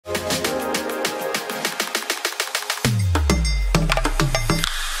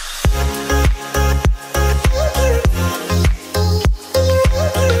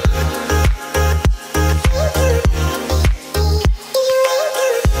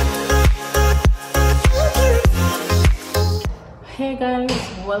guys,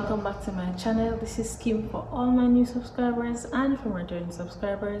 welcome back to my channel. This is Kim for all my new subscribers, and for returning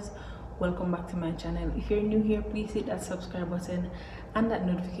subscribers, welcome back to my channel. If you're new here, please hit that subscribe button and that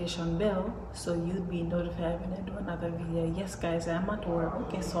notification bell so you'll be notified when I do another video. Yes guys, I'm at work,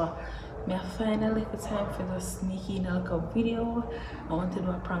 but guess what, I finally have time for the sneaky nakeup video. I want to do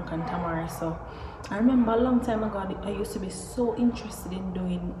a prank on Tamara. So I remember a long time ago I used to be so interested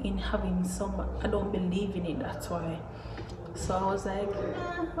in having some, I don't believe in it, that's why. So I was like,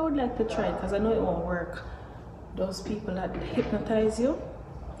 I would like to try it because I know it won't work. Those people that hypnotize you,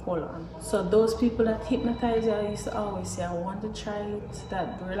 hold on. So those people that hypnotize you, I used to always say I want to try it,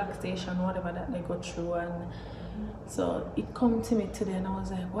 that relaxation, whatever that they go through. And so it come to me today and I was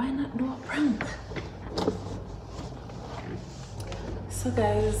like, why not do a prank? So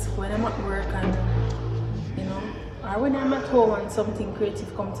guys, when I'm at work and or when I'm at home and something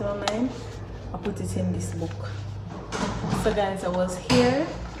creative comes to my mind, I put it in this book. So guys, I was here,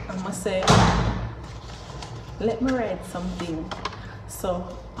 I must say, let me write something.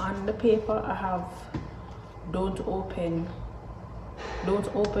 So on the paper I have, don't open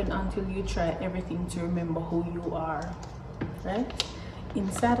until you try everything to remember who you are, right?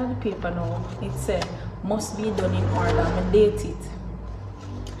 Inside of the paper now it said must be done in order. I date it.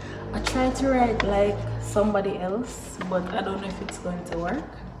 I tried to write like somebody else, but I don't know if it's going to work.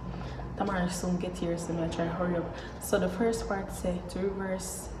 Tamara soon get here, so I try to hurry up. So the first part says to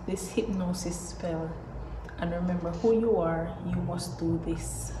reverse this hypnosis spell and remember who you are, you must do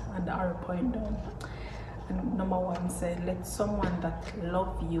this, and the arrow point down. And number one said, let someone that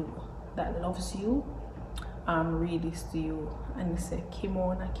loves you read this to you. And it said,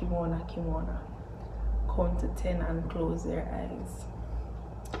 Kimona, Kimona, Kimona. Count to 10 and close their eyes.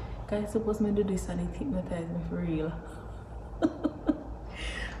 Guys, suppose me do this and it hypnotize me for real.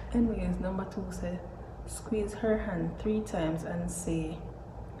 Anyways, number two said, squeeze her hand 3 times and say,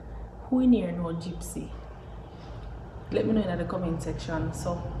 who in here know gypsy? Let me know in the comment section.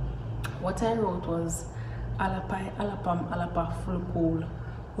 So what I wrote was alapai alapam alapa fulpool,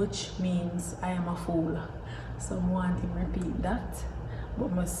 which means I am a fool. So I want him to repeat that,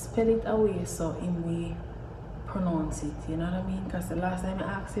 but I spell it away so him we pronounce it, you know what I mean? Because the last time I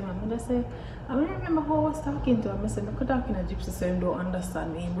asked him, I'm gonna say, I don't remember who I was talking to. I said, I could talk in a gypsy, so he don't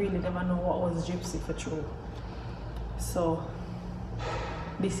understand me. He really never know what was gypsy for true. So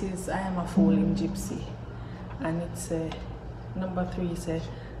this is I am a fool in gypsy. And it's number 3 said,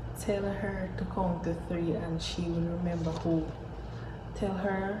 tell her to count to 3 and she will remember who. Tell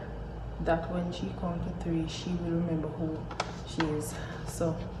her that when she counts to 3, she will remember who she is.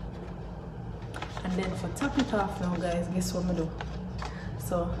 So, and then for top it off now guys, guess what I do?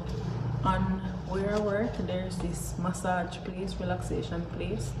 So on where I work, there's this massage place, relaxation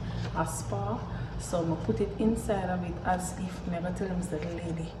place, a spa. So I'm gonna put it inside of it as if I'm gonna tell them that the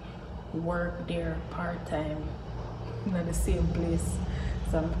lady work there part-time in the same place.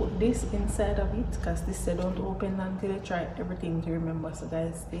 So I'm put this inside of it because this said don't open until I try everything to remember. So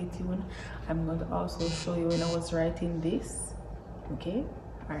guys, stay tuned. I'm going to also show you when I was writing this. Okay,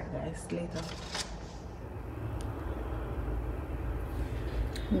 all right guys, later.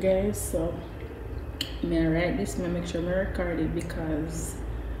 Guys, so may I write this, may I make sure I record it because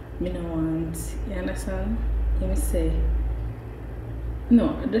me no want, you understand? Let me say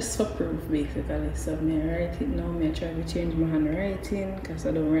no, just for proof basically. So may I write it now, may I try to change my handwriting because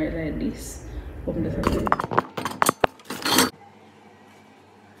I don't write like this. Open this up.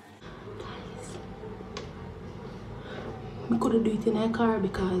 I couldn't do it in a car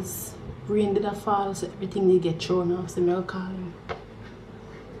because rain did fall, so everything did get thrown off, so I'll call him.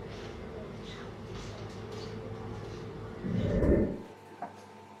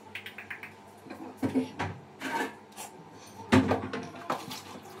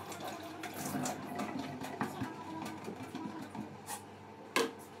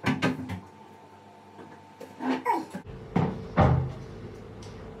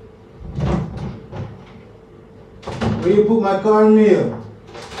 Where you put my cornmeal?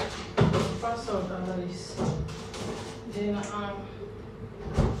 Pass out under this. Then I'll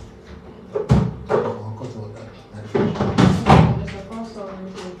cut out that. there's a pass out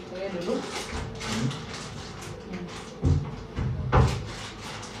and put together, look.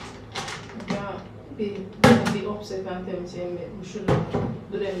 Be upset and tell me say we should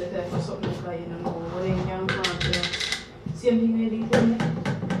do them the type of something like you know what they can do. Same thing they did for me.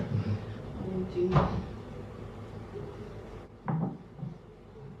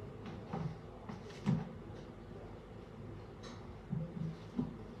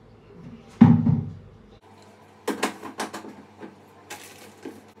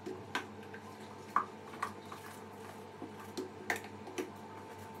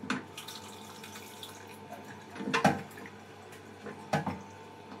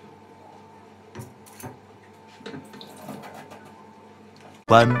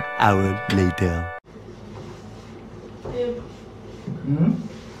 1 hour later. Babe, I'm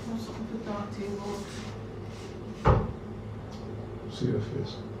something to talk to you about. See your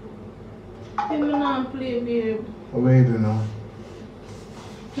face. Babe, I'm not play, babe. What are you doing now?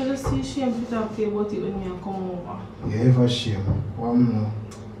 I just see shame to talk to you about it when me come over. You ever shame? What now?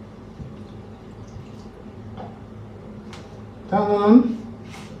 Tell me.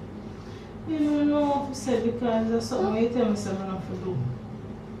 You don't know what to say because there's something you tell me something I have to do.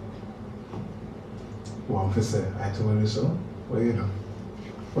 What to say? I told you so. What you do?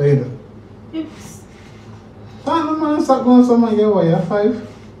 What you do? It's... Tell me, man. Stop going somewhere. You're 5.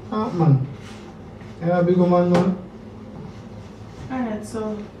 Ah, man. You're a big man. Alright,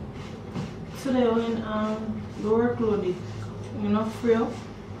 so today when the workload is not free up,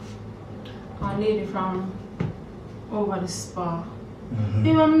 a lady from over the spa.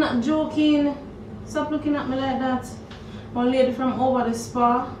 Babe, I'm not joking. Stop looking at me like that. One lady from over the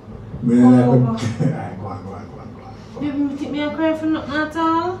spa. Come over. Alright, go on. Babe, you think me a cry for nothing at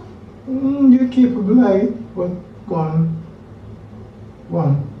all? You're capable, but go on. Go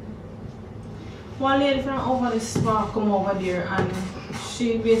on. One lady from over the spa come over there and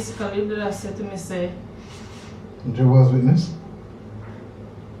she basically did that say to me say, Jehovah's Witness?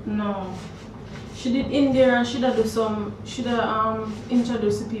 no. She did in there and she did do some, she did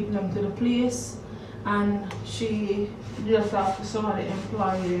introduce the people to the place and she did talk to some of the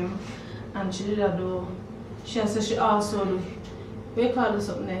employees and she did do, she said she also do, we call it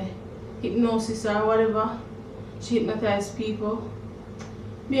something, hypnosis or whatever. She hypnotized people.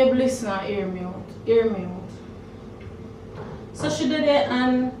 Be able to listen and hear me out. So she did it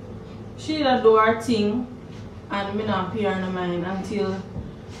and she did do her thing and me not pay her no mind until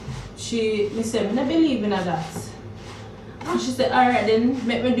me said, I don't believe in that. And she said, alright then,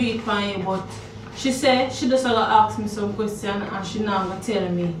 make me do it for you, but she said she just gonna ask me some question and she not gonna tell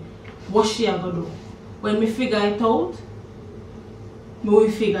me what she gonna do. When me figure it out, me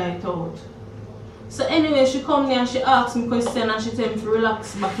will figure it out. So anyway, she come there and she asked me question and she tell me to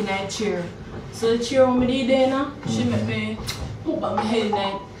relax back in her chair. So the chair when me did there now, she make me put back my head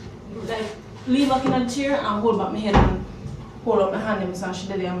in like lean back in the chair and hold back my head and hold up my hand and she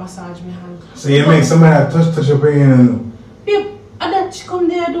did there and massage my hand. So you make somebody touch your brain and babe, and that she come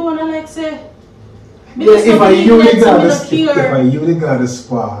there do and I like say if I you the guy the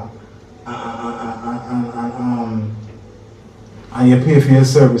spa and you pay for your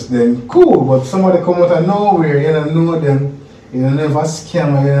service, then cool. But somebody come out of nowhere, you don't know them, you don't never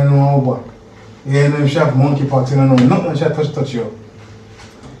scam, you don't know what. You don't know if she have monkeypox, you don't know nothing, she touch you.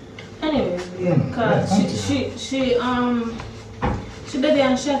 Anyways, because she did it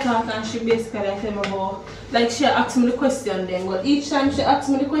and she talk and she basically tell me about, like she asked me the question then, but each time she asked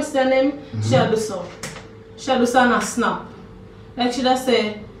me the question then, she do so. She do so and a snap. Like she just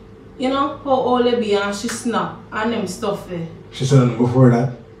say, you know, how old they be and she snap and them stuff there. She said it before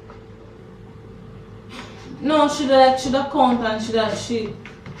that? No, she count and she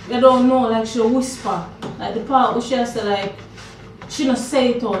they don't know, like she whisper. Like the part where she has to like, she not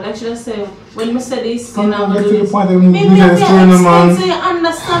say it all, like she just say, when me say this, then I'm gonna do this. Maybe I can explain so you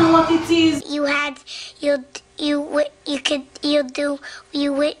understand what it is.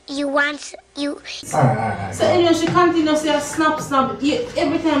 Alright. So anyway, she continues to snap.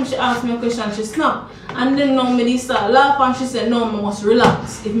 Every time she asks me a question, she snap. And then now me start laugh and she said, no, I must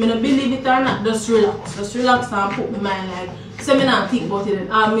relax. If me don't believe it or not, just relax. Just relax and put my mind like, so me not think about it.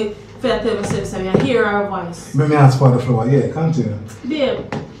 And I make fair tell myself, so I hear her voice. Let me ask for the floor, yeah, continue. Babe,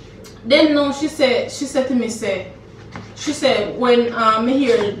 then now she said to me, she said when me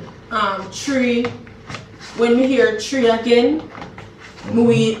hear tree, when me hear tree again,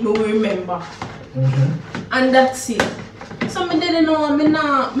 me remember. And that's it. So me didn't know, me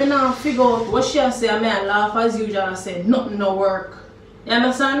not figure out what she say, and I laugh as usual and say, nothing no work. You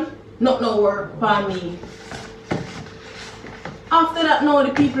understand? Nothing no work for me. After that now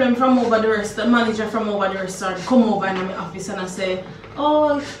the people from over the rest, the manager from over the restaurant come over in my office and I say,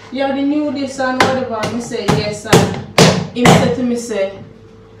 oh, you're the new this and whatever. And I say, yes, and he said to me, say,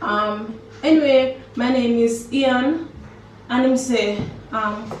 anyway, my name is Ian. And him say,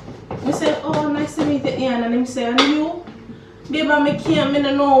 I say, oh, nice to meet you, Ian. And him say, and you? Baby, I can't, I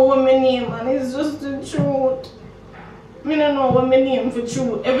don't know what my name, and it's just the truth. I don't know what my name for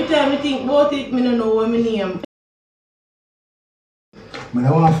truth. Every time I think about it, I don't know what my name. I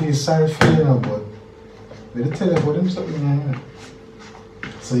don't want to feel sorry for you, but they tell you about them something.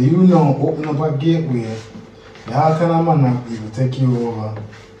 So you know, open up a gateway, the all kind of man will take you over.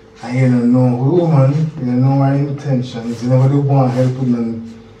 And you don't know who woman, you don't know her intentions, you never do want help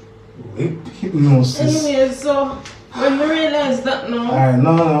with hypnosis. Anyway, so When we realize that now. Alright,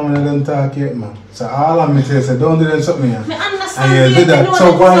 no, I'm not going to talk yet, man. So all I'm going to tell you is don't do them something here. I understand and you did that.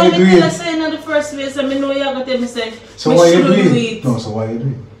 So why you do it? In the first place, I know you're going to tell me say, so why you do it? No, so why you do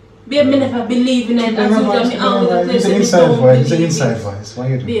it? Babe, I never believe in it. It's an inside voice. It's an inside voice. Why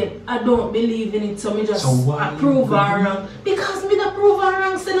you do it? Babe, I don't believe in it, so I just approve her wrong. Because me not prove her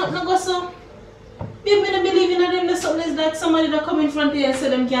wrong, say nothing go so. Babe, I don't believe in it. There's something like somebody that come in front of you and say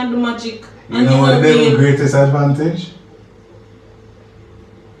them can't do magic. You know what the greatest advantage?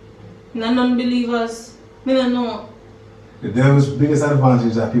 No non-believers. Me don't know. The devil's biggest advantage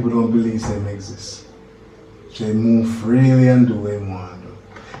is that people don't believe them exist. They move freely and do what they want to do.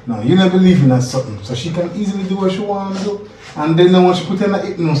 Now, you don't believe in that something, so she can easily do what she wants to do. And then now when she put in the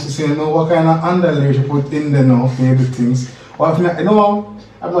hypnosis, you know what kind of underlay she put in there now for the things. Or if not, you know,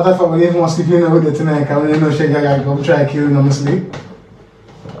 I'm not afraid when you want to sleep in with her tonight, because you know she can come try to kill you in my sleep.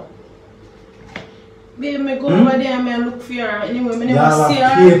 Babe, me go over there and me look for her. Anyway, me never see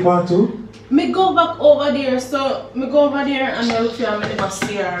her. Me go back over there, so me go over there and me look for her, me never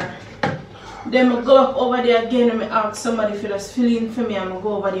see her. Then me go back over there again and me ask somebody if just fill in for me and me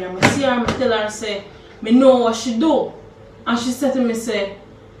go over there and me see her and me tell her say, me know what she do. And she said to me say,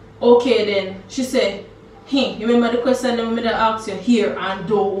 okay then. She said, hey, you remember the question that me asked you here and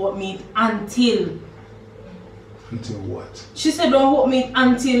don't want me until. Until what? She said don't hold me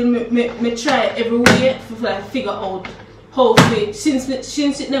until me try everywhere to like figure out how to since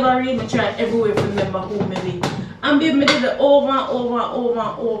it never really me try everywhere to remember who me be. And babe, me did it over and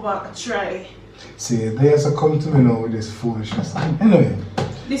over try. See, they also come to me now with this foolishness. Anyway.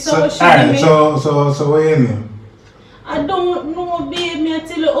 This is what she did me. So what you mean? I don't know, babe. Me I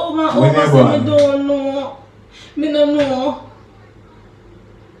tell you over and over, so me don't know. Me don't know.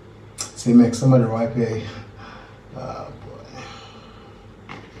 See, make somebody right pay. Oh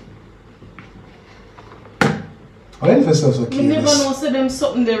boy. Why if it's so me never know say them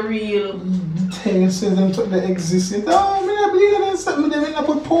something they real. The thing says them something they exist. Oh, me not believe in them something they not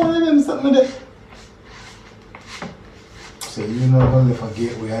put porn in them something they. So you know only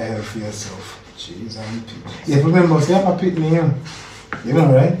forget where I have for yourself. Jeez, yeah, remember, see, I'm a pit here. You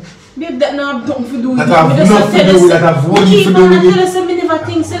know, right? Babe, that now I've nothing to do with it. That have nothing to do with it. That have nothing to do with it. Tell us, me never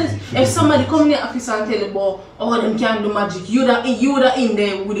think, if somebody come in the office and tell you about, oh, them can do magic, you that in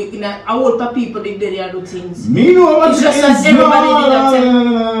there with it, in a whole lot of people they do things. Me know what it's just as everybody did that.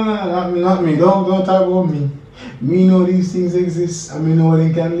 No, not me. Don't talk about me. Me know these things exist and me know what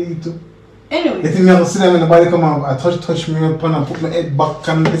they can lead to. Anyway. They think me see them in the body come out, I touch me upon and put my head back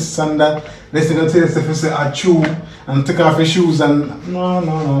and this and that. They say, tell yourself you say I chew and take off your shoes and no.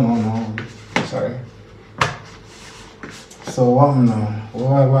 Sorry. So what now?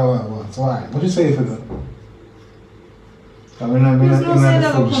 Why? What you say for that? There's no say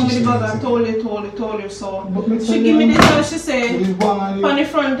that will come with the bag and told you so. She give me this and she say on the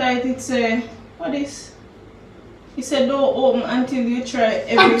front it say what is? He said don't open until you try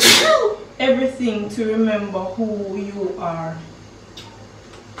everything to remember who you are.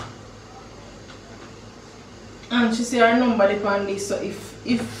 And she said her number depend this, so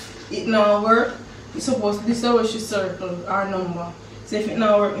if it now work, you supposed this is where she circled our number. So if it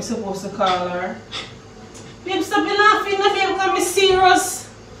now work, you're supposed to call her. Babe, stop me laughing, babe, because I'm serious.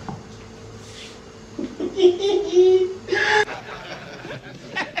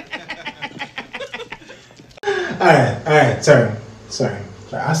 Alright, sorry.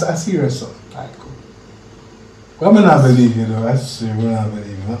 I serious son. Alright, cool. Well, I'm not believe you though. I swear I'm not believe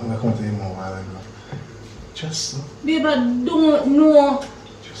you. I'm not going to tell you more while ago. Just so. Babe, I don't know.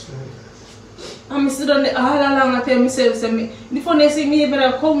 Just like that. I'm still on the all along I tell myself, say me the funny thing me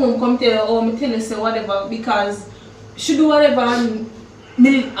better come home, come tell her or me tell her say whatever because she do whatever and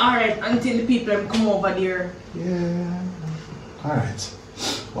me alright until the people come over there. Yeah. Alright.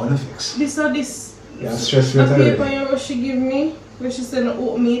 What a fix. This yeah, stress free. The paper she give me, where she said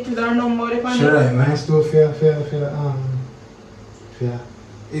oat meat with her number. Sure, right. Nice to feel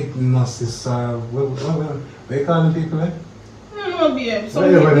hypnosis. What you call the people, eh? No, babe. Some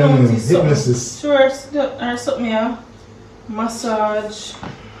hypnosis. Sure, or something, yeah. Massage,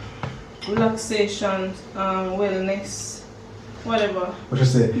 relaxation, wellness, whatever. What you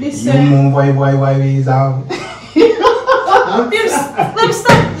say? This you move why is out. Babe,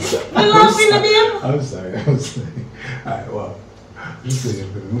 stop. I'm laughing, babe. I'm sorry. Alright, well. Just say it.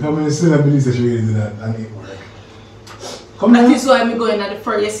 How many celebrities that you really do that and it work? That is why I'm going at the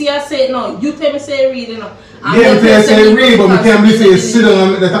first. You see, I say it now. You tell me say read, you know. Yeah, I say read, but we can't be saying sit down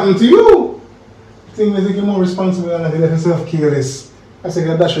and make that happen to you. I think they take you more responsible and they let yourself careless. I say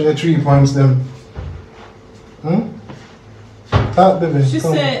you dash your 3 points them. Talk, baby. She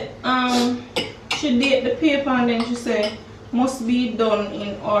said, She date the paper and then she said, must be done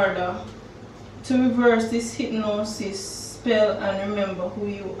in order. To reverse this hypnosis spell and remember who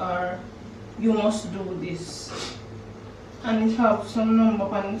you are, you must do this. And it have some number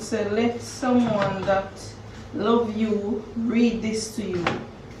and it said, let someone that love you read this to you.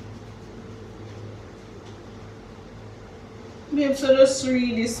 Babe, so just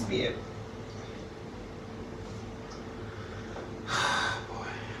read this, babe. Boy,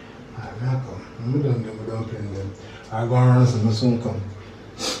 I'm not come. I'm done them, I'm done playing them. I'm going to run some, I soon come.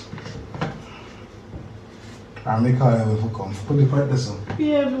 I'll make all of them come. Put the part this on.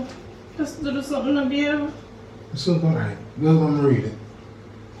 Babe, just do something, babe. I soon come, right? Go and read it.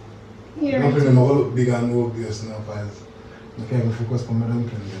 Here. Dumpling them all look big and obvious now, guys. I can't even focus on my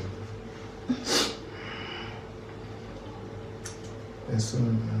dumpling them. Yes,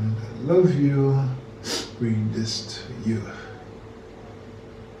 and I love you. Read this to you.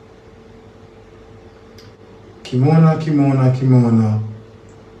 Kimona, kimona, kimona.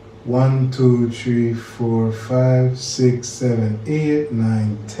 1, 2, 3, 4, 5, 6, 7, 8,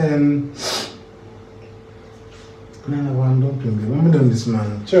 9, 10. Man, one dumpling, babe. When I done this,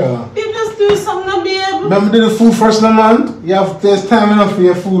 man? Sure. You just do something, babe. Let me do the food first, no, man. You have there's time enough for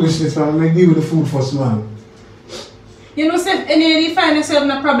your foolishness, man. Let me deal with the food first, man. You know, if any of you find yourself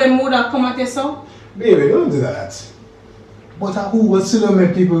in a problem, would have come at yourself? Baby, don't do that. But who will still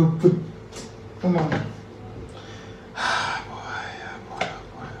make people put... Come on. Boy.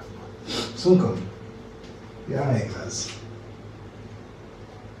 Soon come. Yeah, hi, class.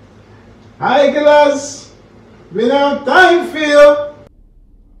 Hi, class. We don't have time for you.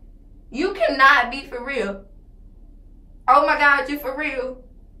 You cannot be for real. Oh my God, you for real?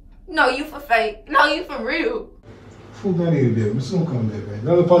 No, you for fake. No, you for real. Food not here, baby. Soon come, baby.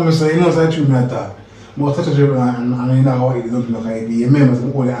 Don't promise you know that you matter. More touch the and you know how it dumpling like you remember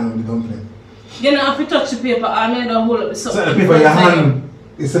the whole hand with the dumpling. You don't have to touch the paper, I made a hold up the It's not the paper in your hand.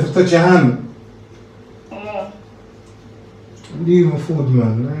 It's to touch your hand. Oh. What do you even food, man?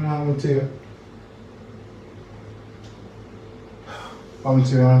 I don't know how to tell you. I'm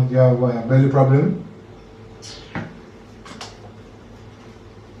telling you, you have a belly problem.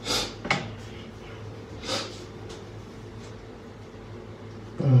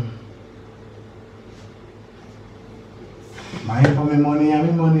 Mine for me money and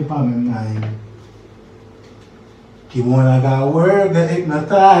me money for me mine. Kimona got work that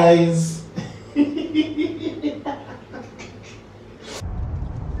hypnotize.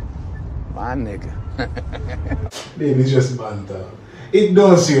 My nigga. Baby, it's just banter. It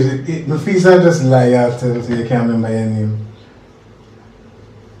don't serious. My face are just lie after so you can't remember your name.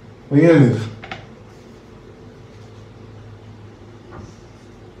 Where you live?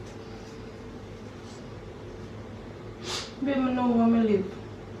 Baby, I know where I live.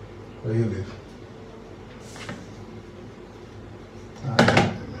 Where you live?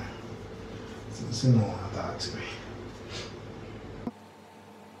 Alright, since you know what to talk to me.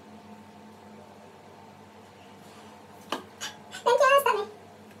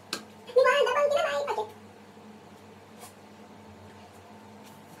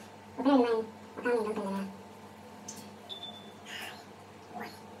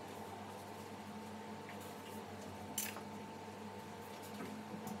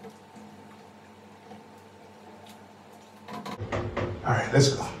 Alright, let's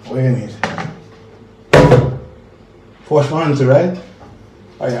go. What do you need? Wash my hands, right?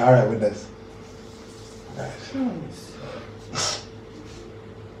 Oh yeah, alright with this.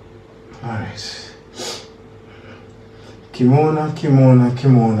 Alright. Kimona, kimona,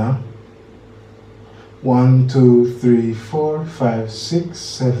 kimona. 1, 2, 3, 4, 5, 6,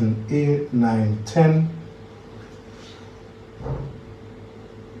 7, 8, 9, 10.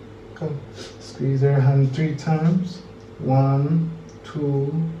 Come. Squeeze your hand 3 times. 1,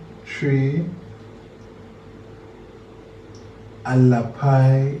 2, 3.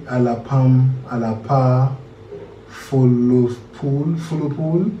 Alapai, alapam, alapa, full pool, full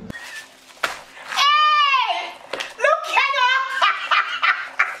pool. Hey! Look at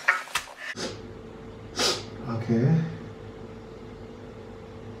Okay.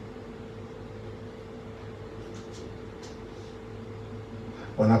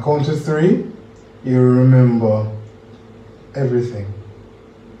 When I count to 3, you remember everything.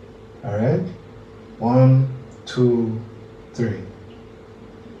 Alright? 1, 2, 3.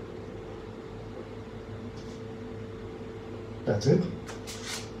 That's it.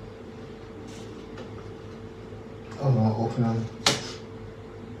 Oh, I'll open it.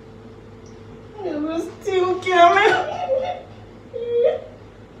 It was still coming.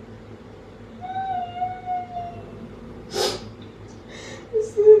 It's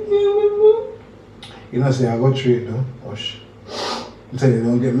still coming. know, say I go treat though. Hush. I tell you,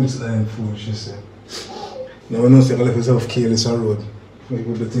 don't get mixed up in food, she said. You know, say I left yourself careless on road. Make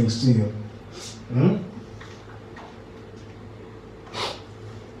good the things to you. Hmm?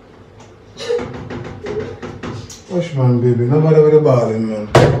 Hush man, baby. Nobody with the balling, man.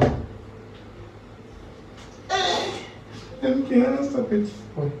 Can't stop it.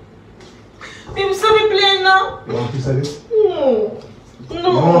 Baby, stop me playing now. You want a piece of it? No. You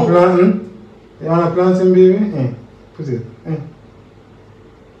want a planting? You want a planting, baby? Put it.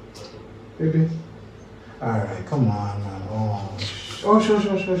 Baby. Alright, come on, man. Oh, sure.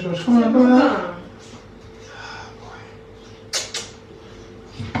 Come on.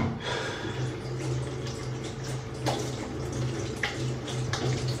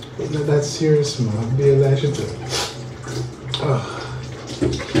 Not that serious, man. Be a latch it up.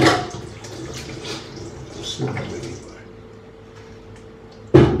 Slow, baby.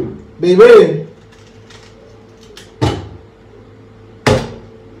 Baby!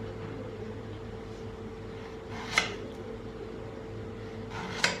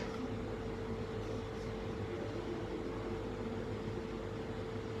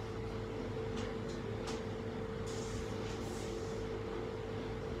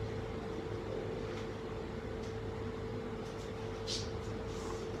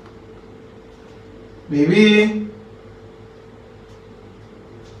 Baby.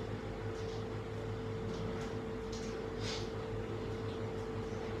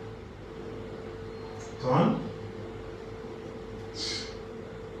 Son?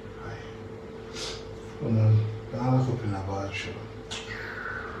 Come on. I'll look up in the bathroom.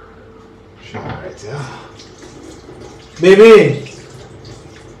 Sure, right, yeah. Baby!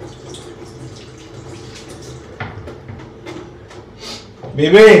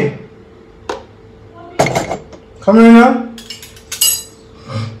 Baby! Come here now.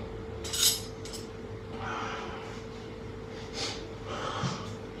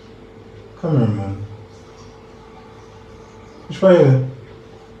 Come here, man. Which way are you?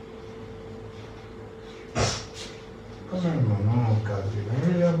 Come here, man. Oh, God, you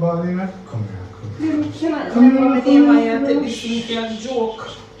really a body, man? Come here. Baby, can I remember my name? I take this thing for a joke.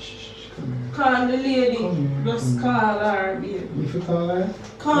 Call the lady. Just call her, baby. If you call her?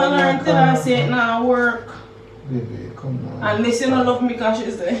 Call her and tell her say it now work. Baby, come on. And Missy don't love me because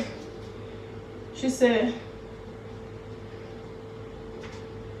she said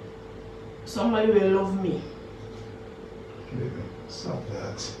somebody will love me. Baby, stop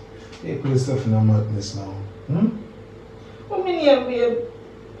that. Hey, put yourself in a madness now. What mean here, babe?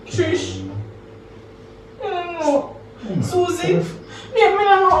 Trish? I don't know. Susie? Babe, I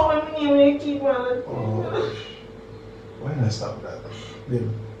don't know what mean when you keep on. Oh, why not stop that?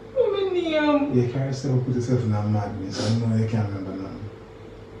 Babe. You can't still put yourself in a madness. I know you can't remember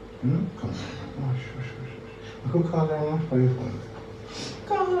nothing. Come on. Oh, sure. I could call her on for your phone.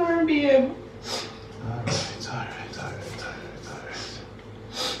 Call her, babe. Alright.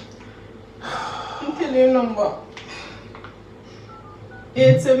 I'll tell you your number.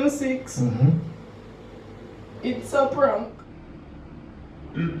 876. It's a prank.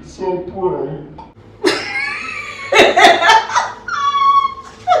 It's a prank.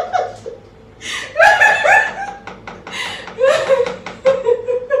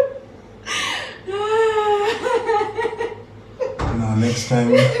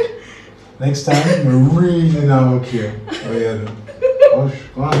 Next time, we really not care. Oh yeah, oh,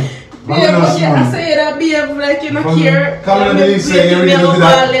 go on. I say that behave like you don't care. Come on, you say you really do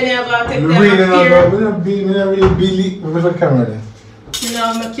that. We really not really believe with the camera there. You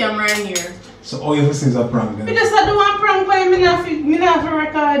know, my camera in here. So all you have to say is a prank then? I just do one prank for you, I have to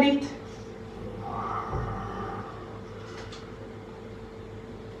record it.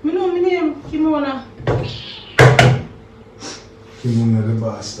 I know my name, Kimona. Kimona the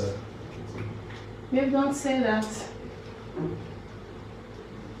bastard. Babe, don't say that.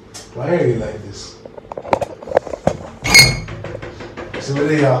 Why are you like this? So when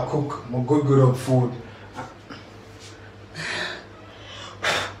they cook my good up food.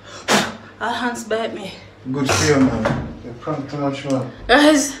 Our hands bite me. Good for you, man. You prank too much, man.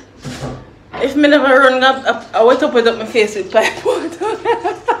 Guys, if me never run up, I went up with my face with pipe water.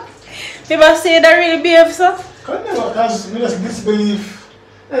 If I say that really behave, sir? Can't never, because I just disbelieve.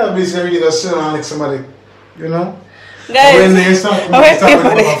 I don't believe you really just sit down like somebody, you know? Guys, when they start talking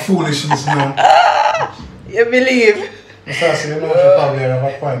about foolishness, you know? You believe? You start saying, you know, you probably have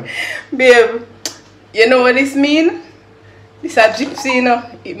a point. Babe, you know what this mean? This a gypsy, you know?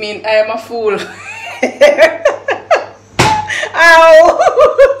 It mean I am a fool. Ow!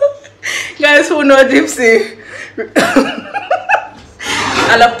 Guys who know gypsy.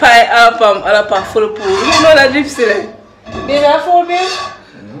 Alapai album, Alapa full pool. You know that gypsy there? Baby, I full babe?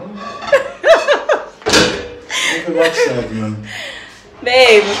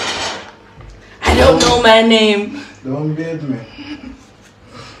 Babe, I don't know my name. Don't babe me.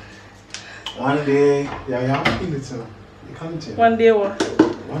 One day, yeah, feel it, sir. You can't tell. One day what?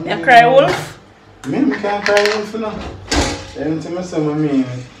 One You day, cry wolf? Me can't cry wolf now. Anything I say, I mean.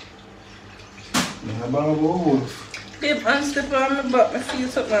 I'm a wolf. Babe, unstep on my butt, my feet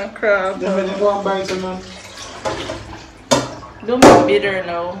something and crab. Never did go and bite him, man. Don't be bitter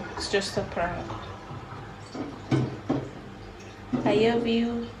now. It's just a prank. I love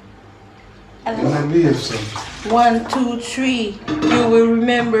you. I When love I leave, son. 1, 2, 3. You will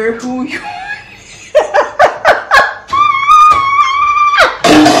remember who you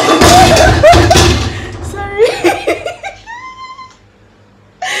Sorry.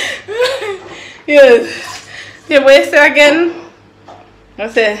 Yes. Yeah, what you say again? I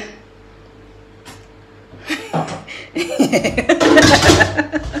say.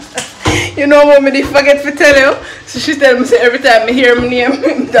 You know what me forget to tell you? So she tell me say every time I hear my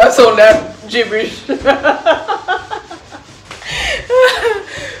name, that's all that gibberish. But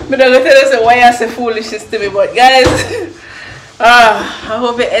I'm gonna tell you say why I say foolishness to me, but guys, I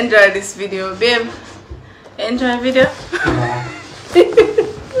hope you enjoyed this video, babe. Enjoy the video?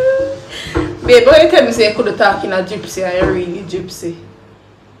 Babe, why you tell me say you could talk in a gypsy and you're really gypsy?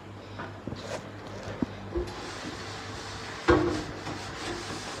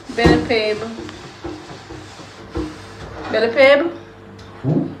 Belly Pabe. Belly Pabe?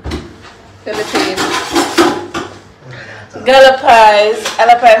 Who? Belly Pabe. Galapies.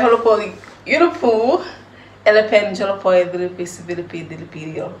 Alapai holopo Yurupu. Elepen jolopo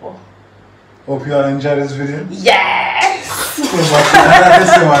Dilipi Yolopo. Hope you all enjoyed this video. Yes!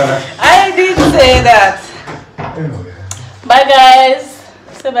 I I did say that. Anyway. Bye guys.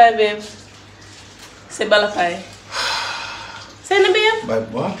 Say bye babe. Say balapai. Say the babe. Bye,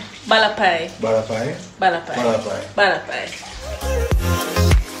 what? Balapai. Balapai. Balapai. Balapai. Balapai.